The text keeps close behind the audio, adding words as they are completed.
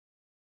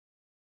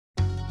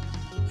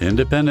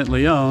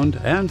Independently owned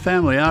and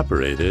family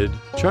operated,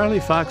 Charlie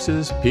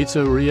Fox's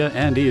Pizzeria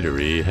and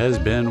Eatery has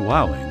been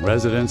wowing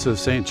residents of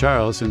St.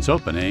 Charles since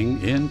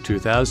opening in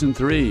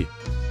 2003.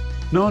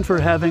 Known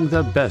for having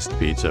the best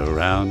pizza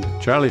around,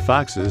 Charlie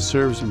Fox's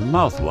serves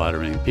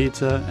mouth-watering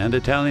pizza and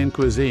Italian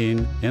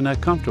cuisine in a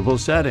comfortable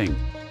setting.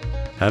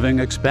 Having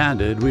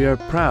expanded, we are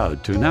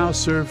proud to now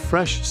serve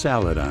fresh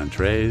salad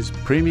entrees,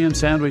 premium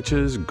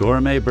sandwiches,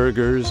 gourmet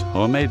burgers,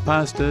 homemade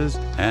pastas,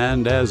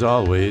 and as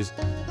always,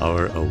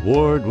 our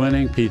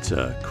award-winning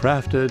pizza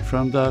crafted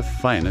from the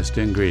finest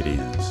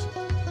ingredients.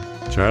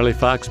 Charlie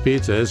Fox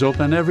Pizza is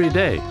open every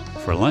day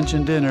for lunch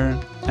and dinner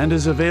and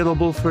is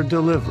available for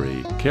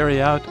delivery,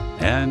 carry-out,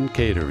 and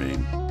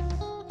catering.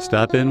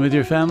 Stop in with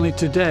your family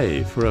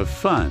today for a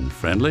fun,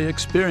 friendly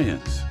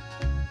experience.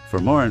 For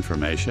more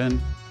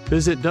information,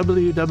 visit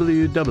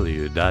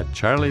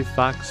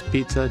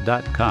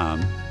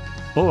www.charliefoxpizza.com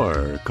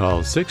or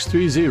call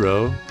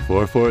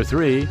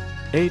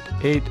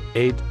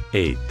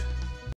 630-443-8888.